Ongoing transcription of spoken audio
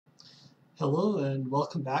Hello and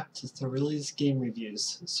welcome back to Thorilly's Game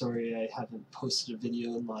Reviews. Sorry I haven't posted a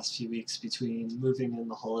video in the last few weeks between moving and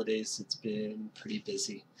the holidays. It's been pretty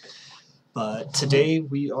busy. But today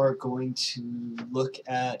we are going to look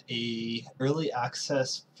at a early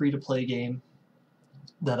access free-to-play game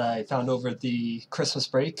that I found over the Christmas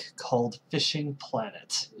break called Fishing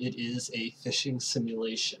Planet. It is a fishing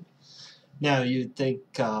simulation. Now you'd think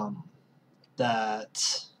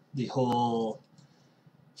that the whole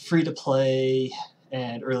free-to-play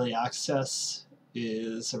and early access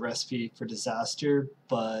is a recipe for disaster,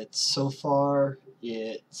 but so far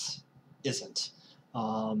it isn't.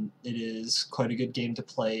 It is quite a good game to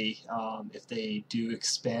play. If they do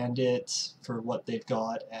expand it for what they've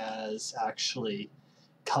got as actually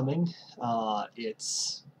coming,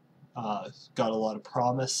 it's got a lot of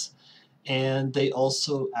promise. And they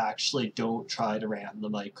also actually don't try to ram the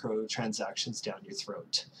microtransactions down your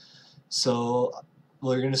throat. So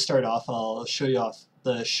we're going to start off. I'll show you off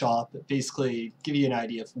the shop, basically give you an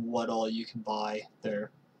idea of what all you can buy there.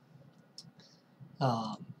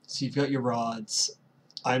 So you've got your rods.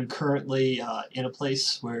 I'm currently in a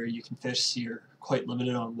place where you can fish, so you're quite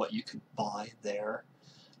limited on what you could buy there.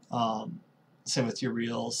 Same with your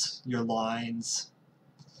reels, your lines.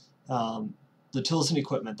 The tools and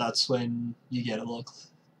equipment, that's when you get a look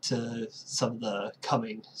to some of the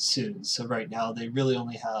coming soon. So right now they really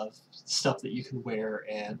only have stuff that you can wear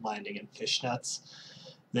and landing and fish nets.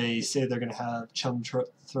 They say they're going to have chum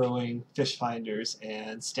throwing, fish finders,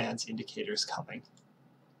 and stance indicators coming.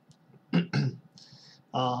 And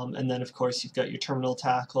then of course you've got your terminal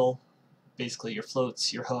tackle, basically your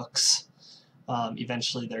floats, your hooks.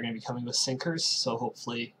 Eventually they're going to be coming with sinkers, so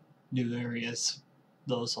hopefully new areas,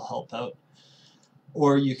 those will help out.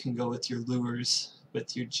 Or you can go with your lures,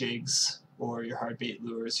 with your jigs, or your hard bait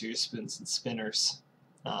lures, or your spoons and spinners,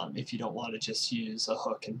 if you don't want to just use a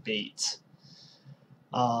hook and bait.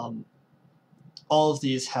 All of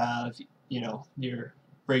these have, your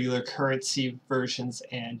regular currency versions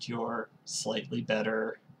and your slightly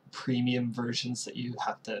better premium versions that you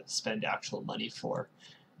have to spend actual money for.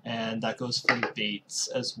 And that goes for baits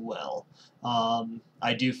as well.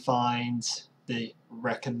 I do find the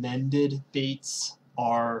recommended baits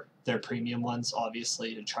are their premium ones,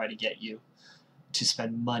 obviously, to try to get you to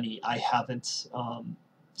spend money. I haven't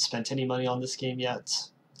spent any money on this game yet.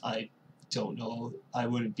 I don't know. I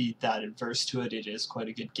wouldn't be that adverse to it. It is quite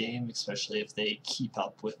a good game, especially if they keep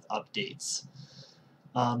up with updates.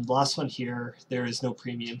 The last one here, there is no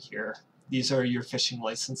premium here. These are your fishing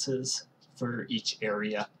licenses for each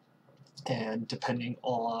area. And depending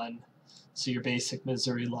on, so your basic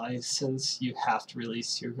Missouri license, you have to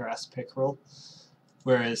release your grass pickerel.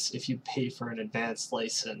 Whereas if you pay for an advanced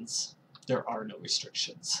license, there are no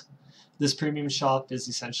restrictions. This premium shop is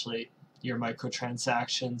essentially your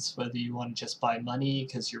microtransactions, whether you want to just buy money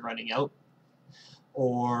because you're running out,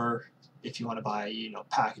 or if you want to buy,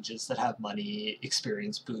 packages that have money,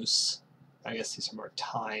 experience boosts. I guess these are more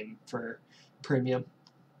time for premium.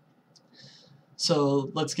 So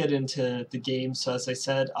let's get into the game. So as I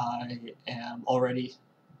said, I am already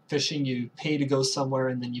fishing. You pay to go somewhere,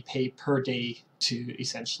 and then you pay per day to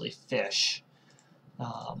essentially fish.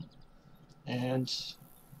 And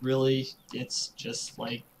really, it's just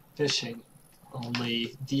like fishing.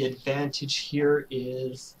 Only the advantage here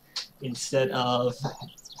is, instead of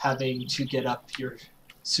having to get up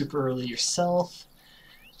super early yourself,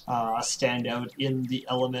 stand out in the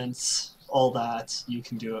elements, all that, you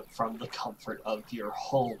can do it from the comfort of your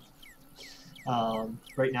home.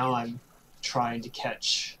 Right now I'm trying to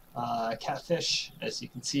catch catfish. As you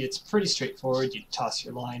can see, it's pretty straightforward. You toss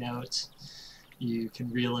your line out, you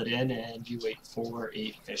can reel it in, and you wait for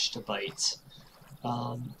a fish to bite.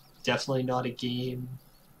 Definitely not a game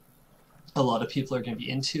a lot of people are going to be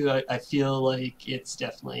into. I feel like it's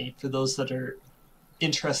definitely for those that are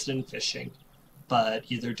interested in fishing, but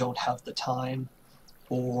either don't have the time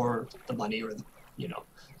or the money or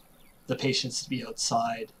the patience to be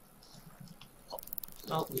outside.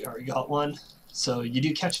 Oh, we already got one. So you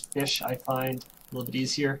do catch fish, I find a little bit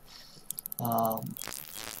easier.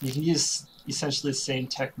 You can use essentially the same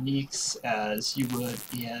techniques as you would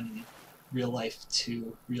in real life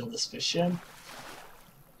to reel this fish in.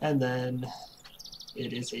 And then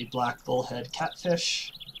it is a black bullhead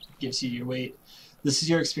catfish, gives you your weight. This is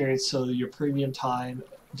your experience, so your premium time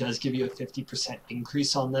does give you a 50%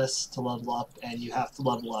 increase on this to level up, and you have to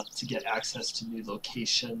level up to get access to new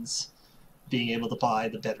locations, being able to buy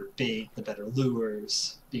the better bait, the better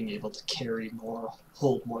lures, being able to carry more,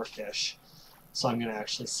 hold more fish. So I'm going to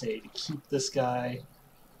actually say to keep this guy.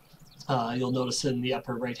 You'll notice in the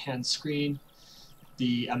upper right hand screen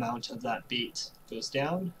the amount of that bait goes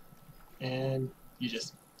down, and you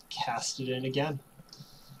just cast it in again.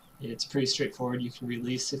 It's pretty straightforward. You can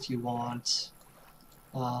release if you want.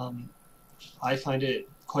 I find it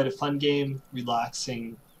quite a fun game,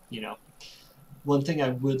 relaxing. One thing I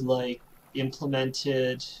would like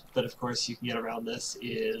implemented, but of course you can get around this,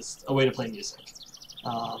 is a way to play music.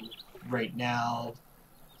 Right now,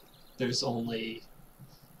 there's only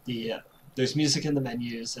there's music in the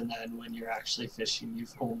menus, and then when you're actually fishing,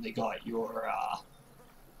 you've only got your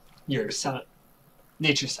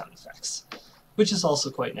nature sound effects, which is also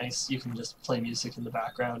quite nice. You can just play music in the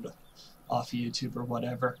background off of YouTube or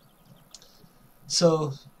whatever.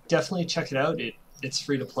 So definitely check it out. It's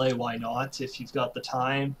free to play. Why not? If you've got the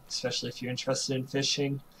time, especially if you're interested in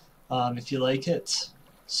fishing. If you like it,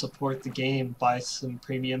 support the game. Buy some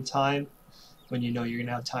premium time when you know you're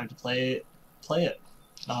gonna have time to play it.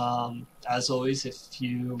 As always, if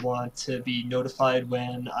you want to be notified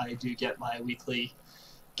when I do get my weekly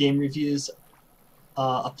game reviews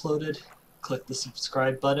uploaded, click the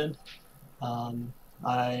subscribe button.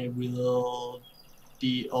 I will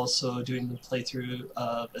be also doing the playthrough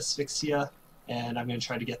of Asphyxia, and I'm going to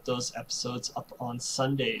try to get those episodes up on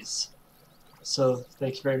Sundays. So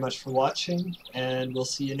thank you very much for watching, and we'll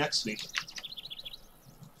see you next week.